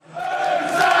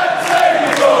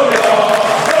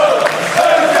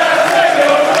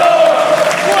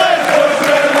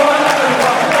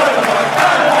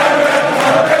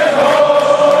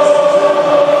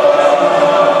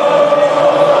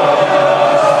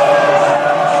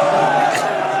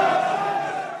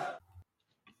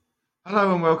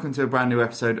welcome to a brand new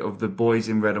episode of the Boys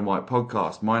in Red and White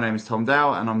podcast. My name is Tom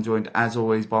Dow, and I'm joined, as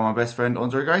always, by my best friend,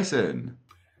 Andre Grayson.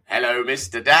 Hello,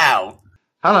 Mr. Dow.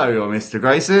 Hello, Mr.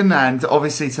 Grayson, and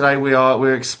obviously today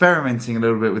we're experimenting a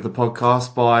little bit with the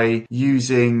podcast by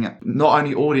using not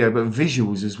only audio but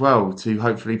visuals as well to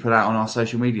hopefully put out on our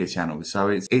social media channels. So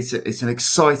it's an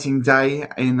exciting day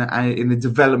in the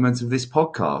development of this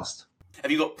podcast.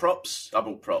 Have you got props? I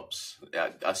bought props.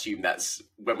 I assume that's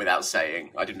went without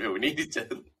saying. I didn't know we needed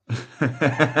to.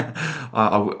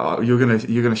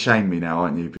 You're gonna shame me now,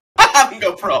 aren't you? I haven't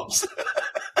got props.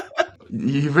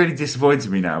 You've really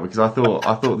disappointed me now because I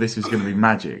thought this was going to be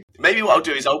magic. Maybe what I'll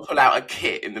do is I'll pull out a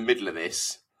kit in the middle of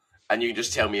this, and you can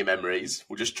just tell me your memories.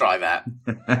 We'll just try that.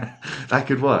 That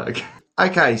could work.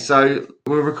 Okay, so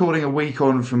we're recording a week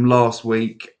on from last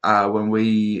week when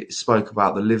we spoke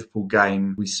about the Liverpool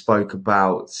game. We spoke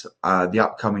about the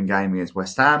upcoming game against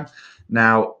West Ham.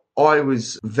 Now, I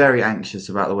was very anxious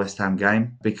about the West Ham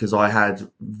game because I had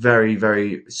very,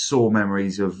 very sore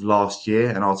memories of last year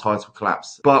and our title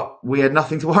collapse. But we had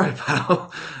nothing to worry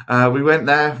about. We went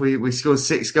there, we scored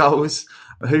 6 goals.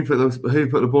 Who put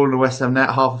the ball in the West Ham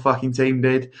net? Half the fucking team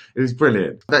did. It was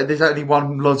brilliant. There's only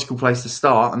one logical place to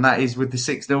start, and that is with the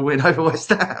 6-0 win over West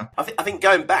Ham. I think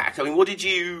going back, I mean, what did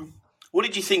you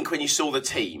think when you saw the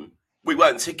team? We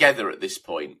weren't together at this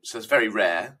point, so it's very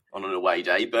rare on an away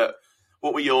day, but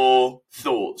what were your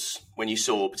thoughts when you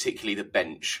saw particularly the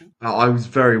bench? I was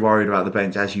very worried about the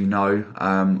bench, as you know.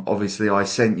 Obviously, I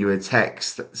sent you a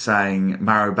text saying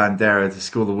Mauro Bandera to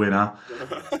score the winner,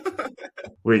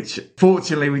 which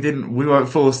fortunately we weren't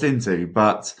forced into,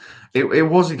 but it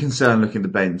was a concern looking at the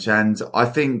bench. And I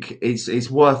think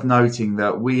it's worth noting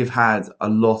that we have had a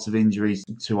lot of injuries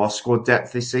to our squad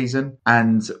depth this season,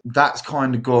 and that's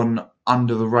kind of gone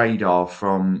under the radar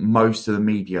from most of the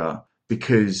media.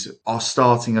 Because our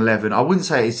starting 11, I wouldn't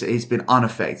say it's been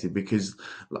unaffected because,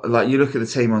 like, you look at the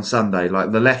team on Sunday,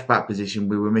 like the left back position,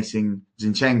 we were missing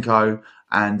Zinchenko,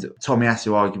 and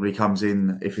Tomiyasu arguably comes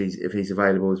in if he's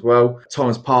available as well.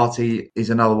 Thomas Partey is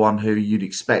another one who you'd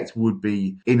expect would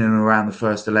be in and around the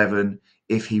first 11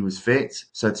 if he was fit.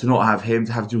 So to not have him,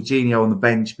 to have Jorginho on the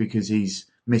bench because he's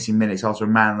missing minutes after a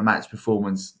man of the match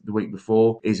performance the week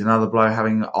before is another blow.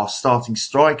 Having our starting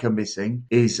striker missing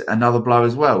is another blow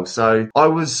as well. So I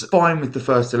was fine with the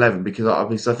first 11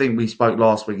 because I think we spoke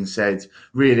last week and said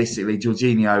realistically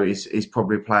Jorginho is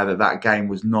probably a player that game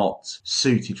was not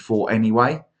suited for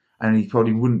anyway, and he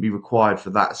probably wouldn't be required for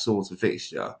that sort of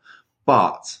fixture.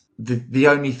 But the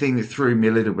only thing that threw me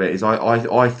a little bit is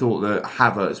I thought that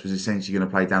Havertz was essentially going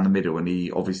to play down the middle, and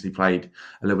he obviously played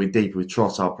a little bit deeper with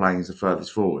Trossard playing as the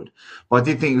furthest forward. But I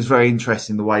did think it was very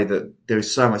interesting the way that there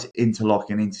is so much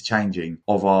interlocking and interchanging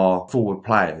of our forward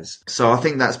players. So I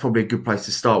think that's probably a good place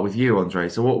to start with you, Andre.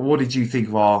 So what did you think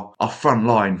of our front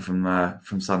line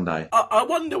from Sunday? I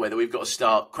wonder whether we've got to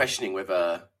start questioning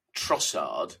whether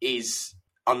Trossard is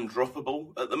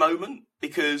undroppable at the moment,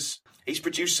 because he's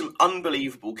produced some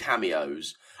unbelievable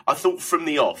cameos. I thought from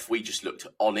the off, we just looked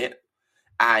on it.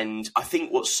 And I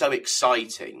think what's so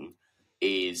exciting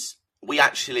is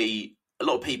a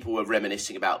lot of people were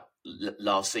reminiscing about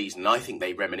last season. And I think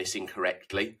they reminisce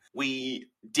incorrectly. We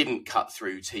didn't cut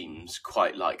through teams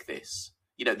quite like this.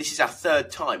 You know, this is our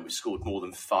third time we've scored more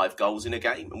than 5 goals in a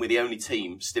game. And we're the only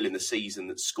team still in the season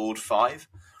that scored 5.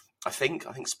 I think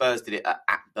Spurs did it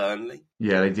at Burnley.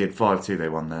 Yeah, they did 5-2. They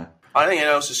won there. I don't think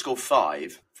anyone else has scored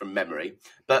 5 from memory,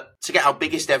 but to get our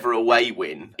biggest ever away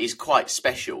win is quite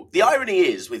special. The irony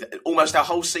is, with almost our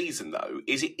whole season though,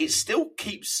 is it still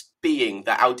keeps being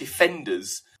that our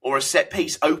defenders or a set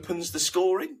piece opens the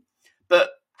scoring. But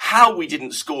how we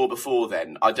didn't score before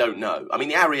then, I don't know. I mean,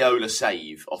 the Areola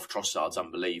save off Trossard's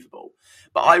unbelievable,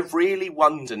 but I really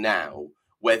wonder now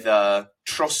whether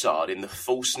Trossard in the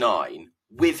false 9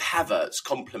 with Havertz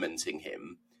complementing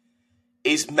him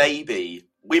is maybe,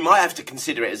 we might have to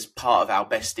consider it as part of our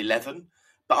best 11.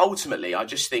 But ultimately, I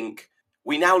just think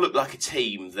we now look like a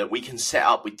team that we can set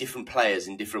up with different players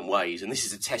in different ways. And this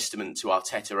is a testament to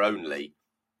Arteta only.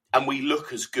 And we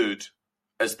look as good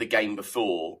as the game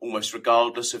before, almost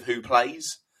regardless of who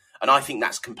plays. And I think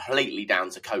that's completely down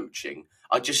to coaching.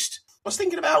 I was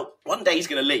thinking about one day he's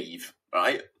going to leave,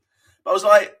 right? But I was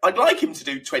like, I'd like him to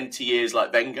do 20 years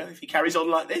like Wenger if he carries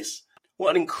on like this.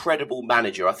 What an incredible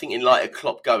manager. I think in light of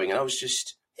Klopp going, and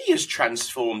he has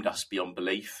transformed us beyond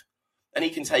belief. And he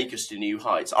can take us to new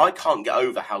heights. I can't get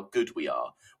over how good we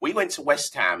are. We went to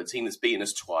West Ham, a team that's beaten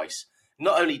us twice,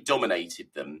 not only dominated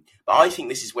them, but I think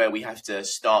this is where we have to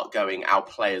start going, our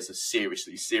players are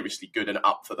seriously, seriously good and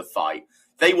up for the fight.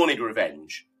 They wanted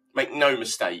revenge. Make no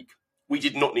mistake. We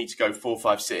did not need to go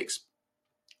 4-5-6.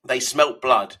 They smelt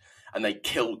blood. and they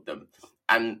killed them.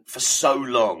 And for so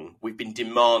long, we've been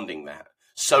demanding that.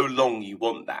 So long you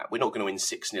want that. We're not going to win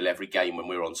 6-0 every game when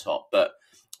we're on top, but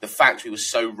the fact we were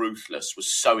so ruthless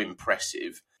was so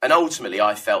impressive. And ultimately,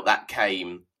 I felt that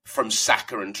came from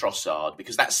Saka and Trossard,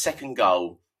 because that second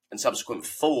goal and subsequent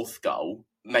fourth goal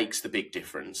makes the big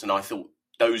difference. And I thought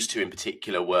those two in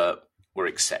particular were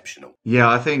exceptional. Yeah,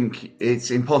 I think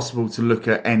it's impossible to look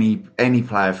at any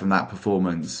player from that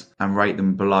performance and rate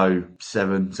them below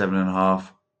 7.5.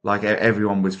 Like,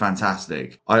 everyone was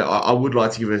fantastic. I would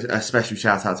like to give a special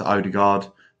shout out to Odegaard,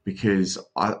 because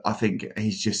I think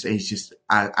he's just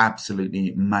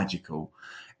absolutely magical.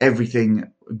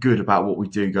 Everything good about what we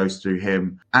do goes through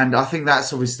him. And I think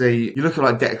that's obviously, you look at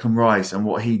like Declan Rice and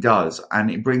what he does,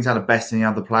 and it brings out the best in the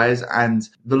other players. And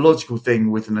the logical thing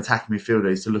with an attacking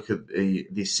midfielder is to look at the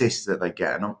assists that they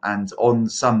get. And on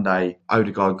Sunday,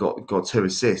 Odegaard got 2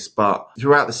 assists. But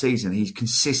throughout the season, he's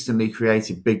consistently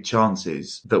created big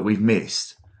chances that we've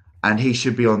missed. And he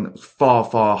should be on far,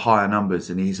 far higher numbers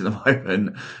than he is at the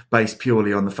moment, based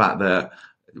purely on the fact that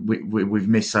we've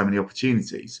missed so many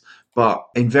opportunities. But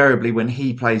invariably, when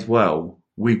he plays well,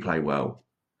 we play well.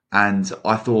 And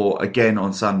I thought, again,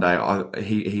 on Sunday,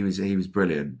 he was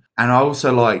brilliant. And I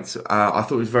also liked, I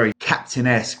thought it was very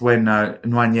captain-esque when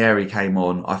Nwaneri came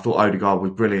on. I thought Odegaard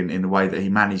was brilliant in the way that he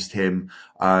managed him.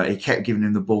 He kept giving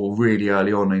him the ball really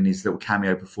early on in his little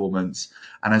cameo performance.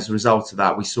 And as a result of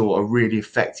that, we saw a really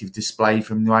effective display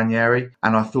from Nwaneri.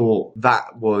 And I thought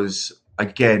that was,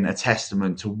 again, a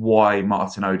testament to why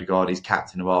Martin Odegaard is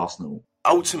captain of Arsenal.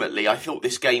 Ultimately, I thought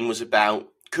this game was about,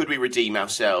 could we redeem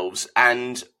ourselves?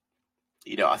 And,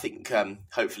 you know, I think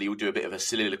hopefully we'll do a bit of a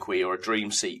soliloquy or a dream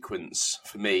sequence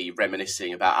for me,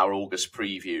 reminiscing about our August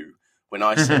preview, when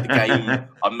I said the game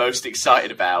I'm most excited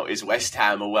about is West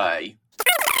Ham away.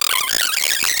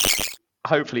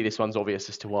 Hopefully this one's obvious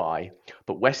as to why,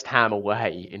 but West Ham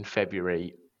away in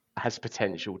February has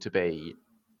potential to be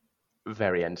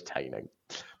very entertaining,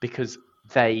 because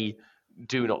they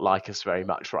do not like us very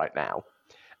much right now.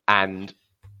 And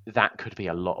that could be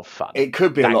a lot of fun. It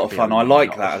could be a lot of fun. I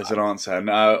like that as an answer.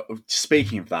 And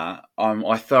speaking of that,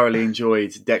 I thoroughly enjoyed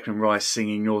Declan Rice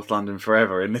singing North London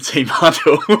Forever in the team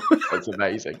huddle. That's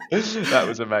amazing. That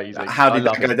was amazing. How did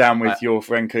that go down with your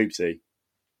friend Coopsy?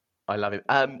 I love him.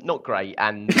 Not great,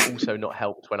 and also not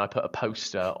helped when I put a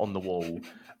poster on the wall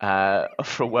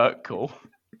for a work call.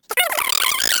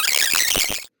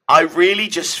 I really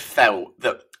just felt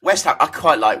that West Ham, I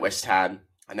quite like West Ham.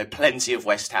 I know plenty of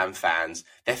West Ham fans.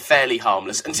 They're fairly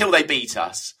harmless until they beat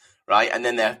us, right? And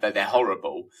then they're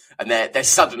horrible. And they're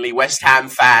suddenly West Ham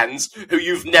fans who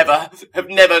have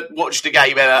never watched a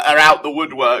game and are out the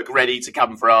woodwork ready to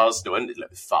come for Arsenal. And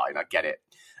look, fine, I get it.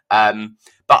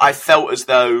 But I felt as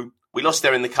though we lost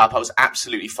there in the cup. I was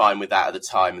absolutely fine with that at the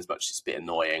time, as much as it's a bit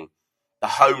annoying. The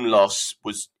home loss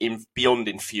was beyond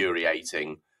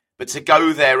infuriating. But to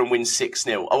go there and win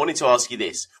 6-0, I wanted to ask you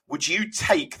this. Would you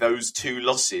take those 2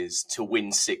 losses to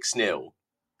win 6-0?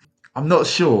 I'm not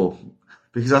sure,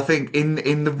 because I think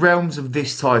in the realms of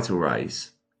this title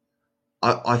race,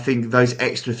 I think those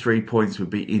extra 3 points would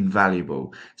be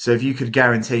invaluable. So if you could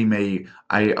guarantee me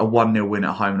a 1-0 win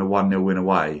at home and a 1-0 win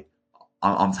away,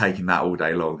 I'm taking that all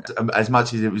day long. As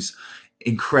much as it was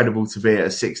incredible to be at a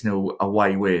 6-0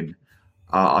 away win,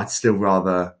 I'd still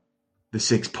rather the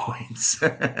 6 points.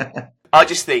 I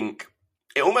just think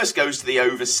it almost goes to the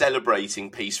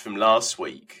over-celebrating piece from last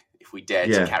week, if we dare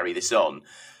to carry this on.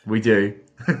 We do.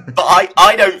 But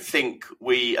I don't think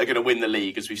we are going to win the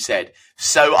league, as we've said.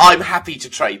 So I'm happy to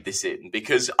trade this in,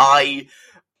 because I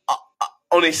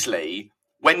honestly,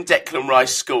 when Declan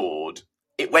Rice scored,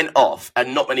 it went off,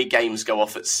 and not many games go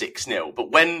off at 6-0.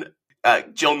 But when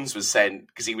Johns was saying,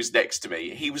 because he was next to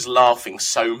me, he was laughing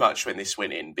so much when this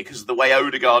went in, because of the way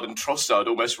Odegaard and Trossard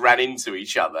almost ran into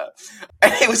each other.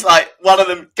 And it was like, one of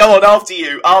them, go on, after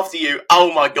you,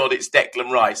 oh my God, it's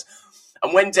Declan Rice.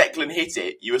 And when Declan hit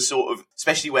it, you were sort of,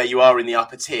 especially where you are in the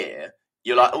upper tier,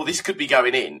 you're like, oh, this could be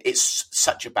going in. It's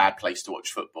such a bad place to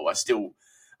watch football.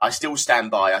 I still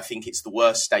stand by, I think it's the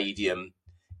worst stadium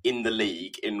in the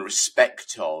league in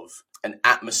respect of an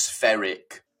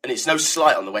atmospheric. And it's no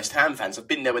slight on the West Ham fans. I've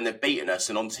been there when they've beaten us,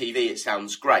 and on TV it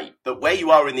sounds great. But where you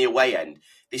are in the away end,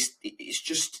 it's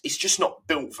just not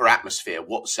built for atmosphere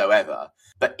whatsoever.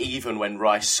 But even when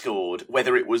Rice scored,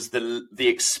 whether it was the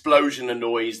explosion of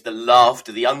noise, the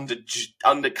laughter, the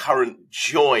undercurrent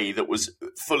joy that was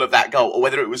full of that goal, or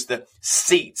whether it was the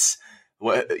seats,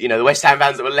 you know, the West Ham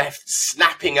fans that were left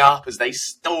snapping up as they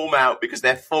storm out because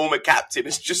their former captain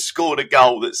has just scored a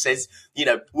goal that says, you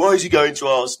know, why is he going to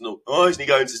Arsenal? Why isn't he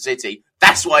going to City?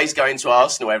 That's why he's going to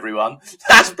Arsenal, everyone.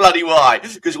 That's bloody why.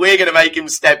 Because we're going to make him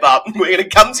step up. We're going to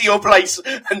come to your place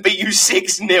and beat you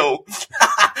 6-0.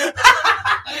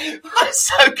 That's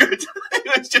so good.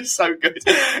 It was just so good.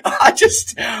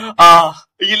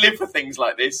 You live for things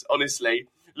like this, honestly.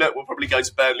 Look, we'll probably go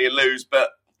to Burnley and lose, but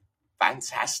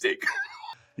fantastic.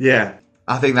 Yeah,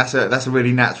 I think that's a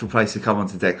really natural place to come on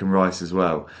to Declan Rice as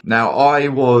well. Now, I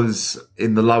was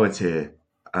in the lower tier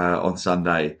on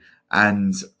Sunday,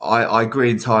 and I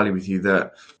agree entirely with you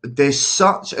that there's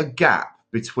such a gap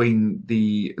between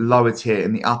the lower tier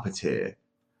and the upper tier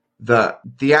that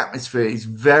the atmosphere is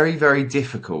very, very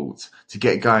difficult to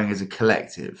get going as a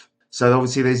collective. So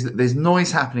obviously there's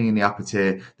noise happening in the upper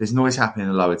tier, there's noise happening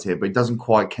in the lower tier, but it doesn't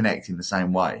quite connect in the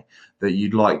same way that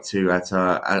you'd like to at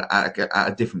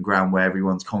a different ground where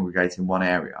everyone's congregating in one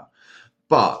area.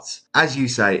 But as you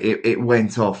say, it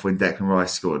went off when Declan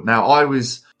Rice scored. Now I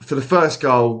was, for the first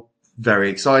goal, very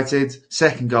excited.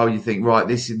 Second goal, you think, right,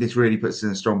 this really puts us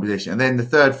in a strong position. And then the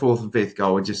third, fourth, and fifth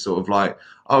goal are just sort of like,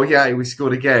 oh yeah, we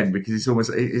scored again, because it's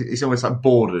almost like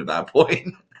bordered at that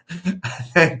point.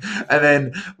 and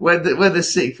then when the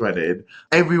sixth went in,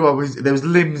 there was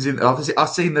limbs in. I've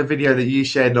seen the video that you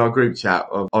shared in our group chat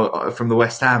from the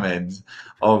West Ham end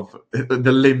of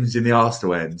the limbs in the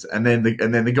Arsenal end, and then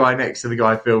the guy next to the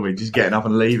guy filming just getting up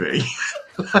and leaving.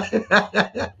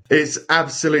 It's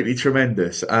absolutely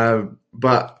tremendous.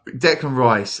 But Declan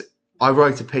Rice, I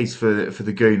wrote a piece for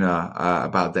the Gooner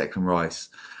about Declan Rice.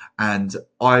 And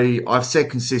I've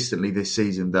said consistently this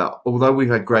season that although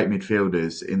we've had great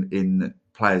midfielders in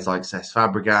players like Cesc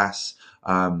Fabregas,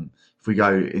 if we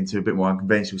go into a bit more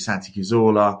unconventional, Santi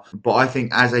Cazorla, but I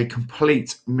think as a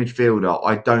complete midfielder,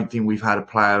 I don't think we've had a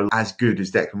player as good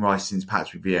as Declan Rice since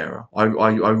Patrick Vieira.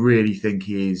 I really think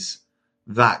he is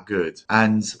that good.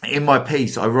 And in my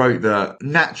piece, I wrote that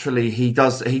naturally he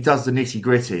does the nitty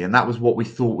gritty, and that was what we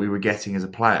thought we were getting as a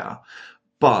player.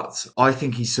 But I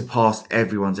think he's surpassed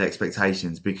everyone's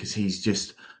expectations because he's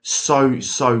just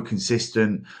so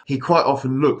consistent. He quite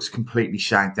often looks completely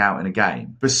shagged out in a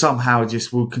game, but somehow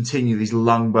just will continue these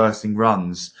lung-bursting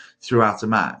runs throughout a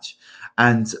match.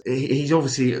 And he's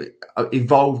obviously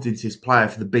evolved into his player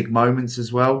for the big moments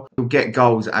as well. He'll get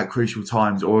goals at crucial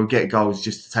times, or he'll get goals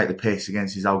just to take the piss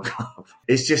against his old club.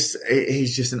 He's just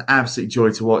an absolute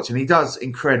joy to watch. And he does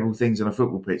incredible things on a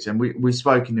football pitch. And we've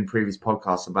spoken in previous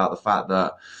podcasts about the fact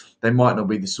that they might not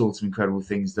be the sort of incredible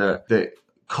things that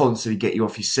constantly get you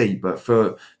off your seat. But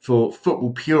for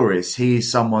football purists, he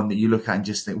is someone that you look at and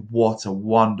just think, what a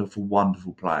wonderful,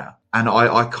 wonderful player. And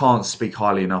I can't speak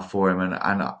highly enough for him.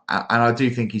 And I do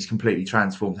think he's completely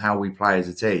transformed how we play as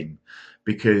a team,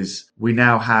 because we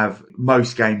now have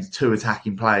most games 2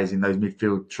 attacking players in those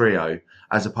midfield trio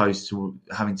as opposed to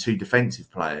having 2 defensive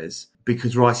players,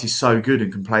 because Rice is so good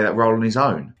and can play that role on his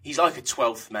own. He's like a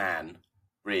 12th man,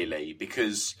 really,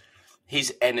 because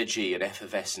his energy and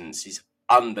effervescence is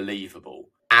unbelievable.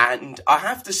 And I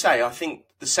have to say, I think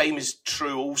the same is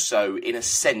true also in a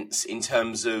sense in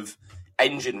terms of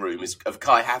engine room of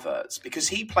Kai Havertz, because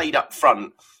he played up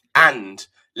front and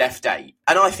left 8.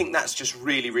 And I think that's just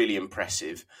really, really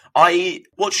impressive. I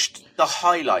watched the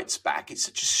highlights back. It's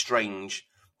such a strange,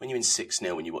 when you're in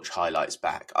 6-0 and you watch highlights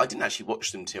back. I didn't actually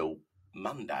watch them till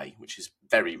Monday, which is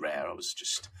very rare. I was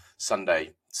just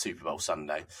Sunday, Super Bowl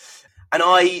Sunday. And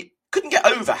I couldn't get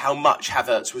over how much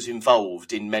Havertz was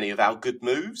involved in many of our good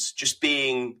moves, just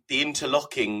being the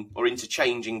interlocking or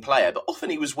interchanging player. But often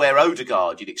he was where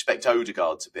you'd expect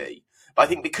Odegaard to be. But I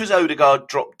think because Odegaard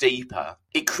dropped deeper,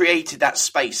 it created that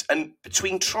space. And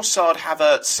between Trossard,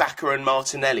 Havertz, Saka and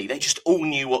Martinelli, they just all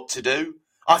knew what to do.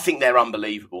 I think they're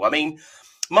unbelievable. I mean,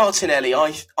 Martinelli,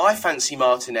 I fancy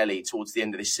Martinelli towards the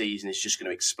end of this season is just going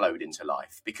to explode into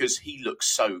life because he looks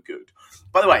so good.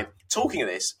 By the way, talking of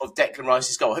this, of Declan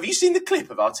Rice's goal, have you seen the clip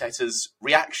of Arteta's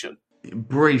reaction?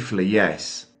 Briefly,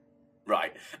 yes.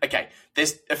 Right. Okay.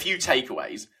 There's a few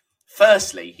takeaways.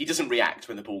 Firstly, he doesn't react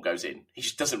when the ball goes in. He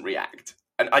just doesn't react.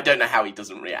 And I don't know how he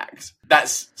doesn't react.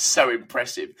 That's so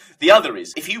impressive. The other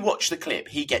is, if you watch the clip,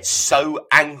 he gets so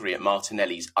angry at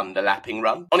Martinelli's underlapping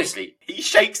run. Honestly, he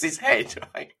shakes his head,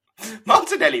 right?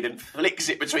 Martinelli then flicks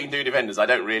it between 2 defenders. I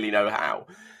don't really know how.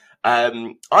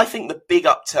 I think the big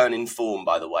upturn in form,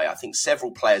 by the way, I think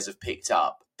several players have picked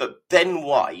up. But Ben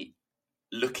White,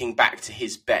 looking back to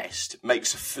his best,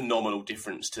 makes a phenomenal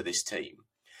difference to this team.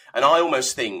 And I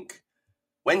almost think,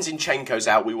 when Zinchenko's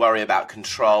out, we worry about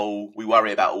control, we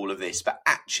worry about all of this. But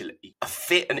actually, a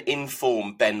fit and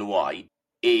in-form Ben White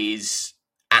is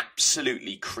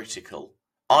absolutely critical.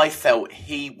 I felt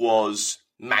he was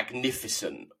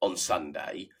magnificent on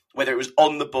Sunday. Whether it was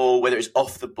on the ball, whether it's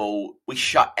off the ball, we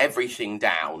shut everything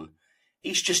down.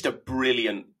 He's just a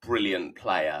brilliant, brilliant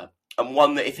player. And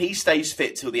one that if he stays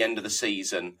fit till the end of the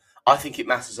season, I think it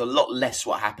matters a lot less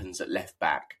what happens at left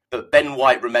back. But Ben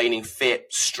White remaining fit,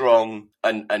 strong,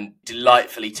 and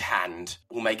delightfully tanned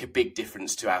will make a big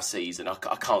difference to our season. I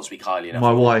can't speak highly enough.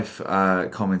 My wife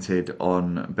commented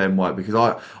on Ben White because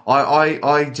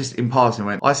I just in passing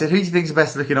went, I said, who do you think's the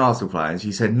best looking Arsenal player? And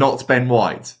she said, not Ben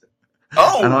White.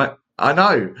 Oh! And I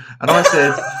know. And I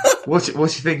said,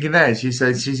 what's she thinking there? She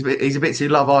said, he's a bit too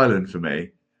Love Island for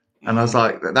me. And I was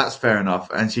like, that's fair enough.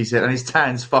 And she said, and his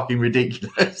tan's fucking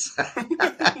ridiculous.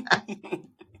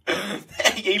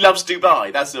 He loves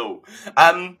Dubai, that's all.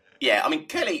 Yeah, I mean,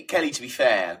 Kelly, to be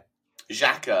fair,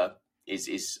 Xhaka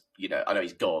is, you know, I know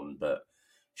he's gone, but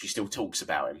she still talks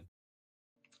about him.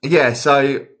 Yeah,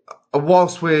 so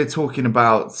whilst we're talking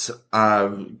about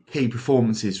key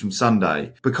performances from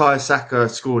Sunday, Bukayo Saka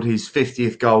scored his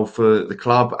 50th goal for the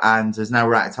club and has now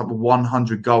racked up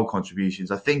 100 goal contributions.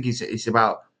 I think it's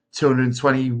about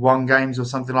 221 games or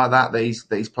something like that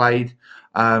he's played,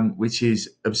 which is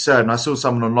absurd. And I saw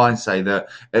someone online say that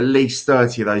at least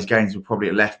 30 of those games were probably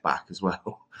at left back as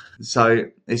well. So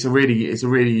it's a really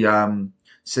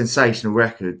sensational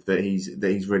record that he's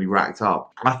really racked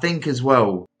up. I think as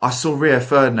well, I saw Rio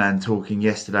Ferdinand talking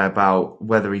yesterday about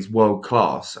whether he's world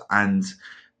class, and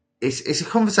it's a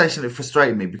conversation that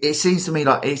frustrated me. It seems to me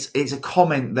like it's a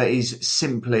comment that is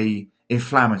simply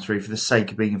inflammatory for the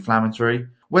sake of being inflammatory.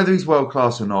 Whether he's world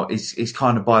class or not is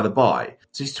kind of by the by.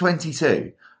 So he's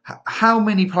 22. How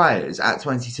many players at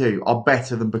 22 are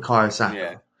better than Bukayo Saka?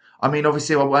 Yeah. I mean,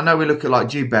 obviously, I know we look at like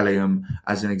Jude Bellingham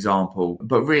as an example,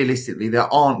 but realistically,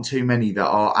 there aren't too many that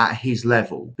are at his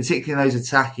level, particularly in those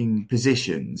attacking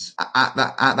positions at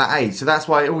that age. So that's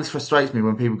why it always frustrates me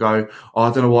when people go, "Oh,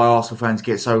 I don't know why Arsenal fans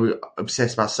get so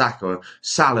obsessed about Saka.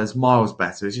 Salah's miles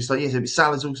better." It's just like, yes, but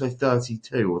Salah's also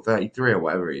 32 or 33 or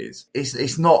whatever he is.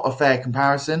 It's not a fair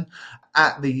comparison.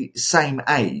 At the same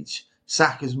age,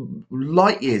 Saka's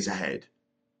light years ahead.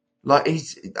 Like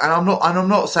I'm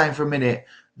not saying for a minute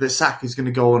that Saka's going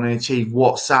to go on and achieve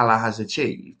what Salah has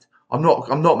achieved. I'm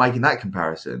not making that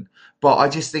comparison, but I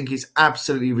just think it's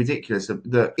absolutely ridiculous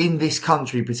that in this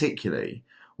country particularly,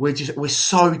 we're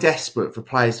so desperate for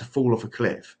players to fall off a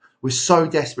cliff. We're so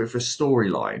desperate for a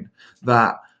storyline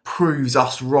that proves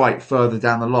us right further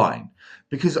down the line.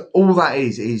 Because all that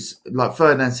is like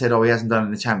Ferdinand said, he hasn't done it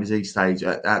in the Champions League stage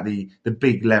at the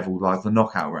big level, like the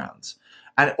knockout rounds.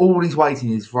 And all he's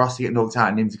waiting is for us to get knocked out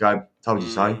and him to go, told you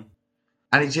so.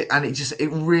 And it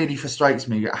really frustrates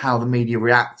me how the media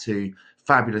react to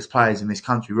fabulous players in this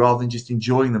country rather than just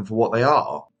enjoying them for what they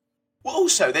are. Well,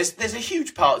 also, there's a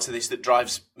huge part to this that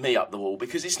drives me up the wall,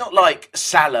 because it's not like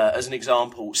Salah, as an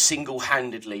example,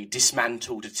 single-handedly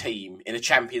dismantled a team in a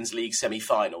Champions League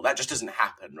semi-final. That just doesn't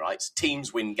happen, right?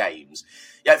 Teams win games.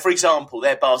 Yeah, for example,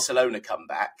 their Barcelona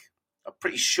comeback, I'm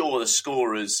pretty sure the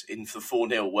scorers in for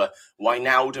 4-0 were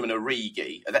Wijnaldum and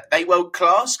Origi. Are they world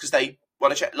class? Because they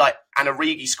won a and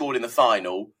Origi scored in the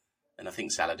final, and I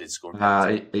think Salah did score.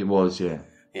 It was, yeah.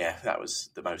 Yeah, that was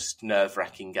the most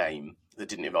nerve-wracking game that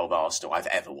didn't involve Arsenal I've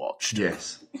ever watched.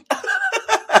 Yes.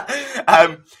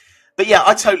 But yeah,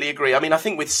 I totally agree. I mean, I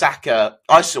think with Saka,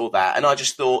 I saw that and I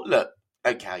just thought, look,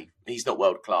 okay, he's not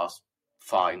world class.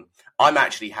 Fine. I'm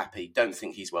actually happy. Don't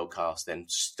think he's world class. Then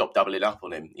stop doubling up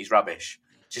on him. He's rubbish.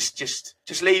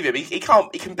 Just leave him. He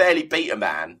can barely beat a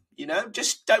man. You know,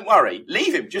 just don't worry.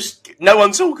 Leave him. Just no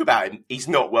one talk about him. He's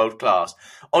not world class.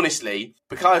 Honestly,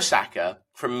 Bukayo Saka,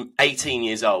 from 18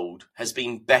 years old, has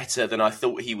been better than I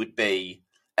thought he would be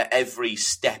at every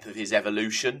step of his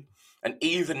evolution. And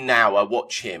even now, I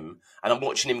watch him, and I'm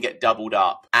watching him get doubled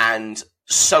up. And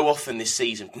so often this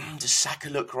season, does Saka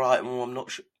look right? I'm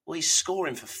not sure. Well, he's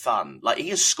scoring for fun. Like, he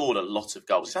has scored a lot of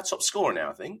goals. He's had top scorer now,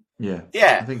 I think. Yeah.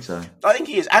 I think so. I think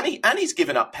he is. And he's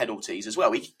given up penalties as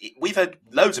well. We've had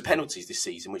loads of penalties this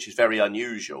season, which is very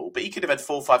unusual. But he could have had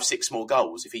 4, 5, 6 more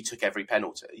goals if he took every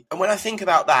penalty. And when I think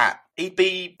about that, he'd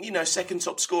be, second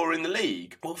top scorer in the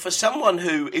league. Well, for someone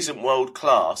who isn't world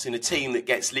class in a team that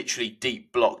gets literally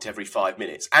deep blocked every 5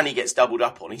 minutes and he gets doubled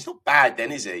up on, he's not bad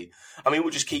then, is he? I mean,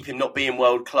 we'll just keep him not being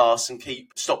world class and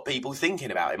stop people thinking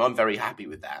about him. I'm very happy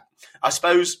with that. I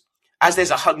suppose, as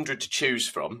there's 100 to choose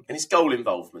from, and it's goal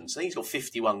involvement, so he's got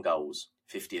 51 goals,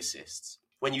 50 assists.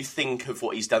 When you think of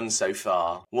what he's done so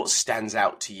far, what stands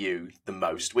out to you the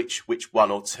most? Which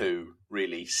one or two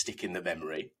really stick in the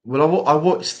memory? Well, I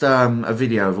watched a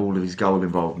video of all of his goal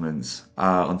involvements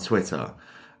on Twitter,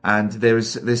 and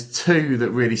there's two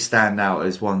that really stand out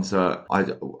as ones that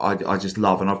I just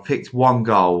love, and I've picked one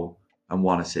goal and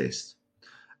one assist.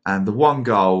 And the one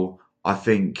goal, I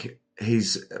think,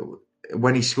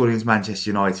 when he scored against Manchester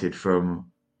United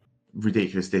from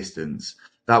ridiculous distance.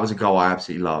 That was a goal I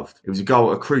absolutely loved. It was a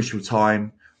goal at a crucial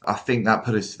time. I think that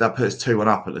put us 2-1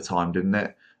 up at the time, didn't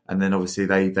it? And then obviously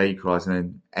they equalised, and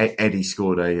then Eddie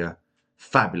scored a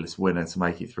fabulous winner to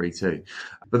make it 3-2.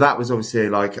 But that was obviously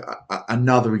like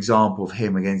another example of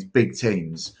him against big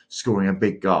teams scoring a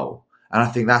big goal. And I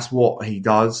think that's what he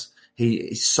does. He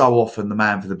is so often the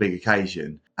man for the big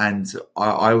occasion. And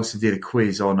I also did a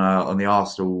quiz on the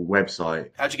Arsenal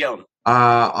website. How'd you get on?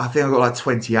 I think I got like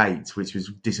 28, which was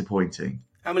disappointing.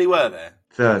 How many were there?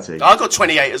 30. I got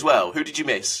 28 as well. Who did you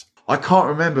miss? I can't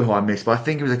remember who I missed, but I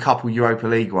think it was a couple Europa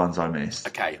League ones I missed.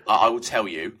 Okay, I will tell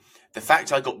you. The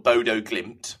fact I got Bodo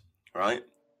Glimt, right?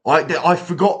 I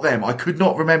forgot them. I could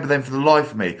not remember them for the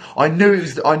life of me. I knew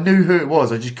who it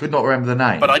was. I just could not remember the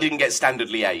name. But I didn't get Standard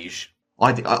Liège.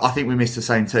 I think we missed the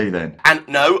same two then. And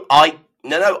I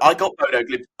got Bodo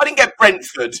Glimt. I didn't get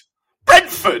Brentford.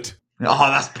 Brentford. Oh,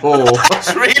 that's poor.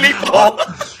 That's really poor.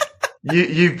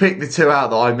 You picked the two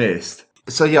out that I missed.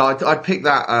 So yeah, I picked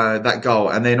that goal,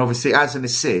 and then obviously as an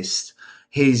assist,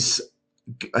 his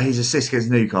assist against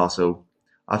Newcastle.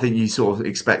 I think you sort of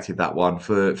expected that one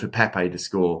for Pepe to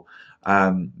score.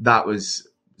 That was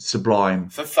sublime.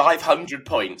 For 500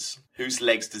 points, whose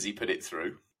legs does he put it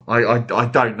through? I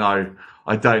don't know.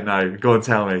 I don't know. Go on,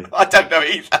 tell me. I don't know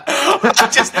either.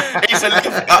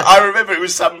 I remember it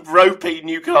was some ropey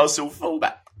Newcastle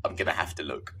fullback. I'm going to have to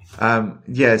look.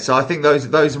 Yeah, so I think those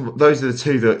are the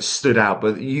two that stood out,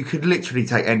 but you could literally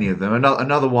take any of them.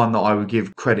 Another one that I would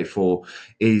give credit for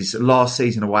is last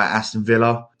season away at Aston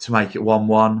Villa to make it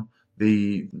 1-1.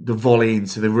 The volley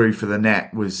into the roof of the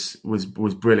net was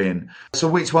brilliant. So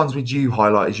which ones would you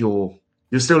highlight as you're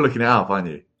still looking it up, aren't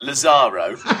you?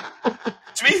 Lazaro.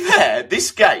 To be fair,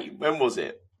 this game, when was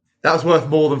it? That was worth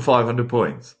more than 500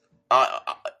 points.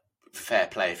 Fair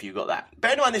play if you got that.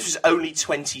 Bear in mind this was only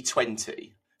 2020.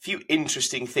 A few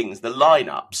interesting things. The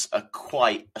lineups are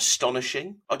quite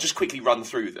astonishing. I'll just quickly run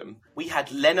through them. We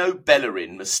had Leno,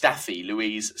 Bellerin, Mustafi,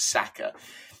 Luiz, Saka.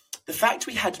 The fact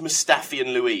we had Mustafi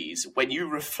and Luiz, when you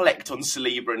reflect on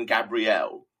Saliba and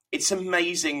Gabriel, it's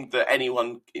amazing that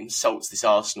anyone insults this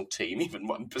Arsenal team, even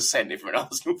 1% if you're an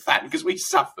Arsenal fan, because we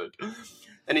suffered.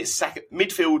 And it's Saka,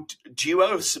 midfield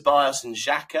duo of Ceballos and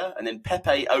Xhaka, and then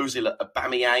Pepe, Ozil,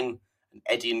 Aubameyang, and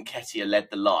Eddie and Nketiah led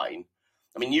the line.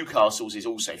 I mean, Newcastle's is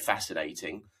also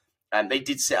fascinating. And they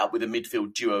did set up with a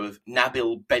midfield duo of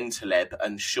Nabil Bentaleb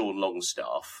and Sean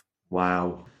Longstaff.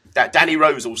 Wow. Danny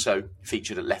Rose also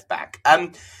featured at left back.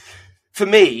 For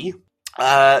me,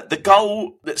 the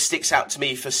goal that sticks out to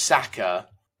me for Saka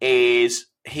is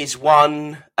his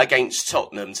one against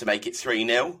Tottenham to make it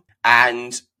 3-0.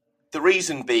 And the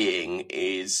reason being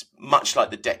is, much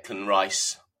like the Declan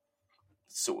Rice,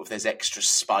 sort of there's extra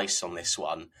spice on this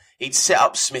one. He'd set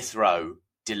up Smith Rowe,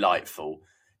 delightful.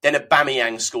 Then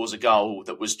Aubameyang scores a goal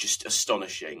that was just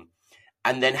astonishing.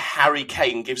 And then Harry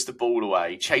Kane gives the ball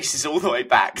away, chases all the way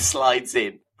back, slides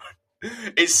in.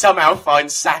 It somehow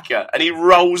finds Saka, and he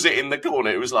rolls it in the corner.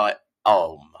 It was like,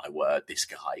 oh my word, this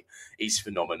guy, he's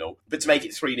phenomenal. But to make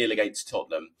it 3-0 against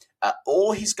Tottenham,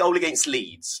 or his goal against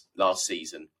Leeds last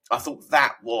season, I thought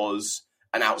that was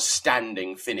an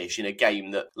outstanding finish in a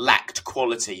game that lacked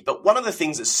quality. But one of the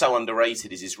things that's so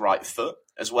underrated is his right foot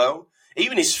as well.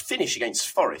 Even his finish against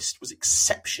Forest was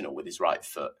exceptional with his right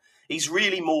foot. He's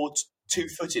really more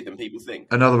two-footed than people think.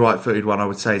 Another right-footed one I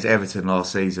would say is Everton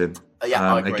last season.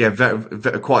 Yeah, I agree. Again,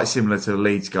 very, quite similar to the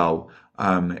Leeds goal,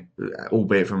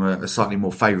 albeit from a slightly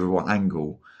more favourable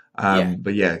angle.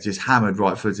 But yeah, just hammered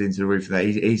right foot into the roof there.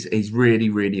 He's really,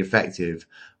 really effective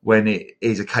when it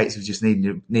is a case of just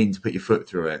needing to put your foot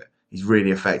through it. He's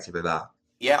really effective at that.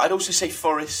 Yeah, I'd also say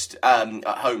Forest at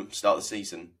home start of the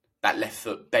season. That left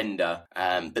foot bender,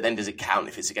 but then does it count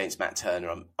if it's against Matt Turner?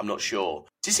 I'm not sure.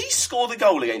 Does he score the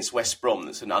goal against West Brom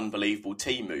that's an unbelievable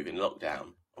team move in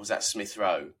lockdown? Or was that Smith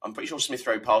Rowe? I'm pretty sure Smith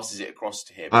Rowe passes it across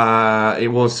to him. It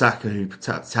was Saka who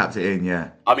tapped it in,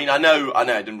 yeah. I mean, I know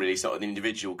it didn't really start with an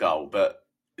individual goal, but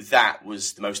that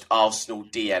was the most Arsenal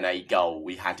DNA goal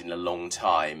we had in a long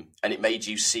time. And it made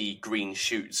you see green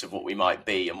shoots of what we might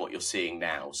be and what you're seeing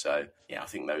now. So, yeah, I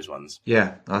think those ones.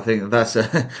 Yeah, I think that's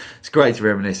it's great to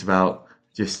reminisce about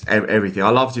just everything. I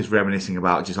love just reminiscing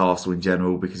about just Arsenal in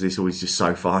general because it's always just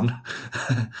so fun.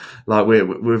 Like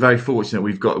we're very fortunate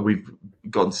we've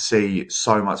gotten to see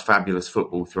so much fabulous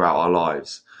football throughout our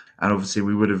lives. And obviously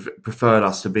we would have preferred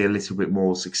us to be a little bit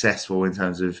more successful in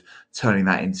terms of turning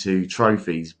that into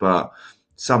trophies. But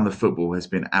some of the football has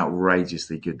been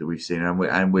outrageously good that we've seen.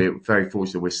 And we're very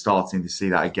fortunate we're starting to see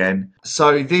that again.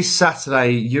 So this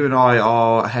Saturday, you and I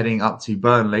are heading up to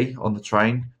Burnley on the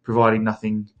train, providing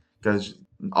nothing goes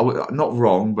not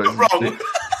wrong, but not wrong.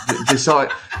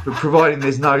 decide, but providing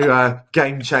there's no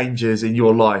game changers in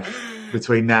your life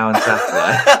between now and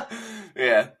Saturday.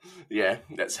 Yeah.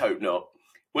 Let's hope not.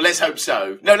 Well, let's hope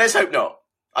so. No, let's hope not.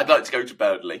 I'd like to go to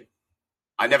Burnley.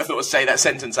 I never thought I'd say that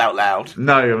sentence out loud.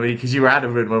 No, I mean, because you were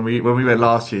adamant when we went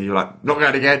last year. You were like, not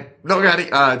going again, not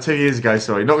going. 2 years ago,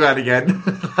 sorry, not going again.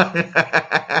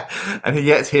 And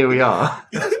yet here we are.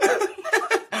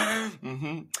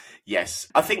 Mm-hmm. Yes,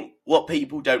 I think what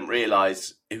people don't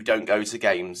realise who don't go to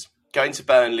games, going to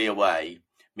Burnley away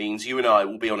means you and I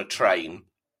will be on a train,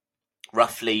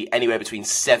 roughly anywhere between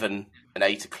 7 and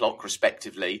 8 o'clock,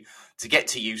 respectively, to get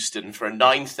to Euston for a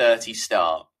 9:30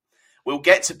 start. We'll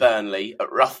get to Burnley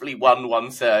at roughly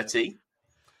 1:30,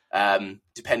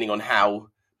 depending on how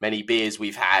many beers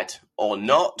we've had or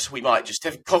not. We might just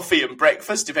have coffee and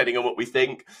breakfast, depending on what we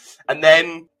think. And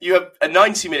then you have a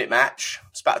 90-minute match.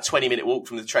 It's about a 20-minute walk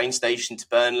from the train station to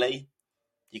Burnley.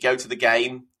 You go to the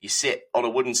game. You sit on a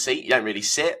wooden seat. You don't really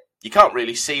sit. You can't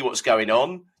really see what's going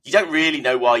on. You don't really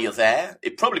know why you're there.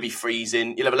 It'd probably be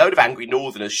freezing. You'll have a load of angry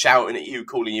northerners shouting at you,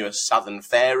 calling you a southern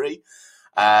fairy.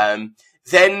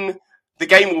 Then the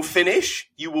game will finish.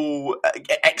 You will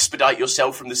expedite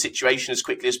yourself from the situation as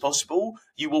quickly as possible.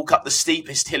 You walk up the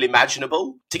steepest hill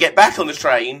imaginable to get back on the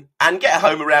train and get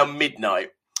home around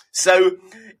midnight. So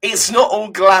it's not all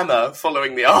glamour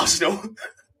following the Arsenal,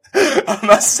 I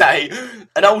must say.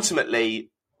 And ultimately,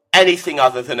 anything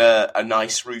other than a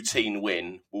nice routine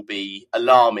win will be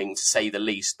alarming, to say the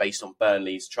least, based on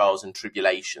Burnley's trials and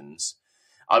tribulations.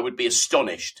 I would be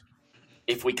astonished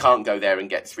if we can't go there and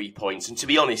get 3 points. And to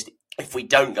be honest, if we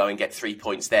don't go and get 3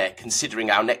 points there,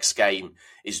 considering our next game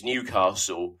is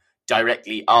Newcastle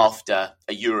directly after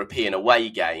a European away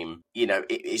game,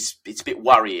 it's a bit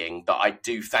worrying. But I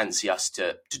do fancy us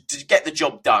to get the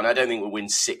job done. I don't think we'll win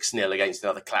 6-0 against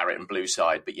another claret and blue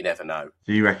side, but you never know.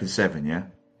 So you reckon 7, yeah?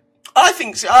 I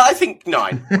think so. I think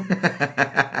 9.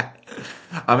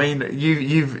 I mean,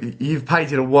 you've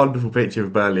painted a wonderful picture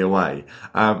of Burnley away.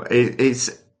 It's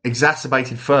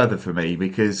exacerbated further for me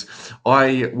because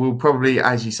I will probably,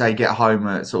 as you say, get home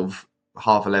at sort of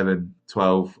 11:30,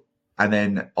 12, and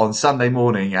then on Sunday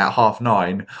morning at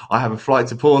 9:30, I have a flight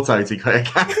to Porto to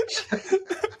catch.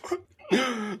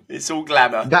 It's all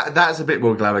glamour. That's a bit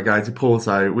more glamour, going to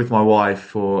Porto with my wife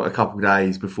for a couple of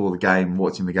days before the game,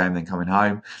 watching the game, then coming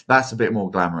home. That's a bit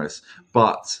more glamorous.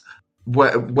 But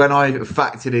when I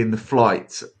factored in the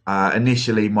flight,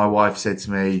 initially my wife said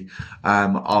to me,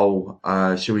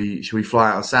 should we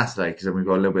fly out on Saturday? Because then we've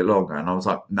got a little bit longer. And I was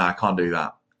like, no, I can't do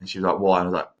that. And she was like, why? And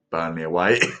I was like, Burnley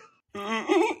away.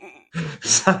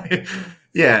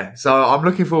 So I'm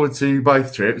looking forward to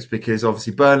both trips because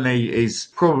obviously Burnley is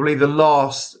probably the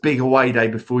last big away day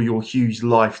before your huge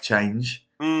life change.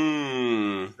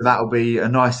 So that'll be a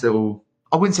nice little,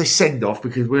 I wouldn't say send off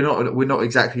because we're not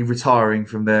exactly retiring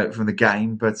from the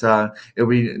game, but it'll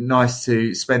be nice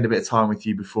to spend a bit of time with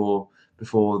you before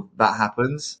that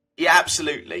happens. Yeah,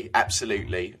 absolutely.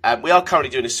 We are currently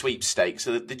doing a sweepstake,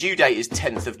 so the due date is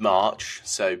 10th of March.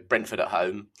 So Brentford at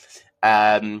home,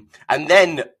 and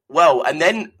then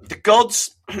the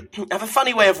gods have a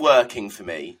funny way of working for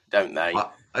me, don't they?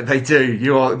 They do.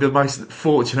 You are the most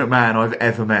fortunate man I've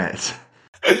ever met.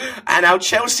 And our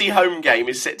Chelsea home game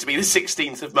is set to be the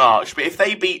 16th of March. But if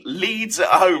they beat Leeds at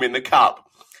home in the Cup,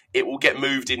 it will get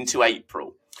moved into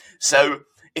April. So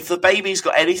if the baby's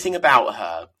got anything about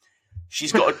her,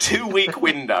 she's got a 2-week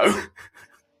window.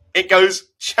 It goes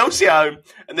Chelsea home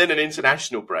and then an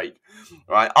international break.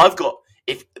 Right?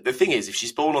 If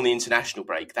she's born on the international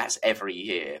break, that's every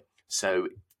year. So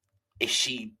if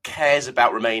she cares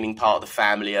about remaining part of the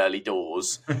family early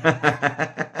doors,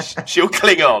 she'll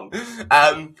cling on.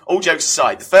 All jokes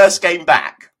aside, the first game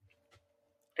back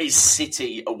is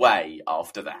City away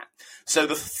after that. So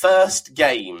the first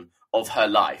game of her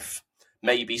life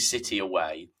may be City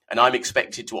away. And I'm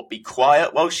expected to be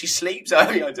quiet while she sleeps.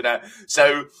 I don't know.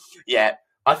 So, yeah,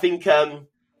 I think,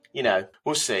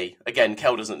 we'll see. Again,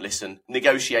 Kel doesn't listen.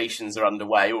 Negotiations are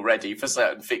underway already for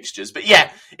certain fixtures. But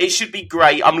yeah, it should be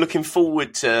great. I'm looking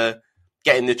forward to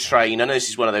getting the train. I know this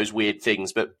is one of those weird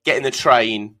things, but getting the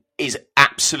train is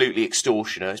absolutely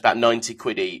extortionate. It's about 90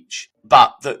 quid each.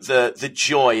 But the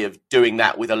joy of doing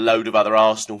that with a load of other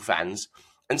Arsenal fans.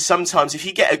 And sometimes if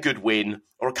you get a good win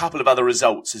or a couple of other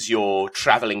results as you're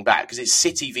travelling back, because it's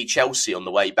City v Chelsea on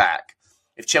the way back,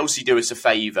 if Chelsea do us a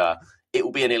favour, it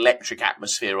will be an electric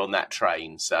atmosphere on that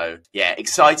train. So, yeah,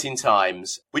 exciting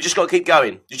times. We just got to keep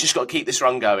going. You just got to keep this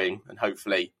run going and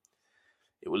hopefully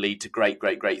it will lead to great,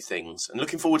 great, great things. And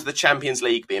looking forward to the Champions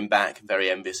League being back. Very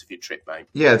envious of your trip, mate.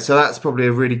 Yeah, so that's probably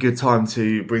a really good time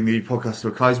to bring the podcast to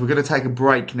a close. We're going to take a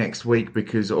break next week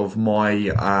because of my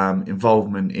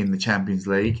involvement in the Champions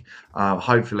League.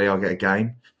 Hopefully I'll get a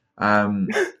game.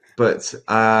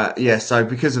 So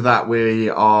because of that, we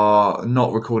are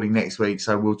not recording next week.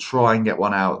 So we'll try and get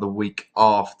one out the week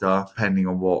after, depending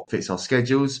on what fits our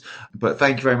schedules. But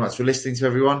thank you very much for listening to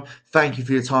everyone. Thank you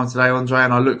for your time today, Andre.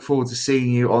 And I look forward to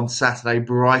seeing you on Saturday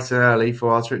bright and early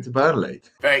for our trip to Burnley.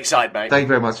 Very excited, mate. Thank you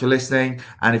very much for listening.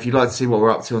 And if you'd like to see what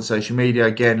we're up to on social media,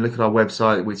 again, look at our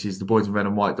website, which is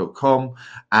theboysinredandwhite.com.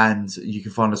 And you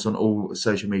can find us on all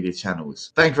social media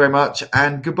channels. Thank you very much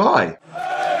and goodbye.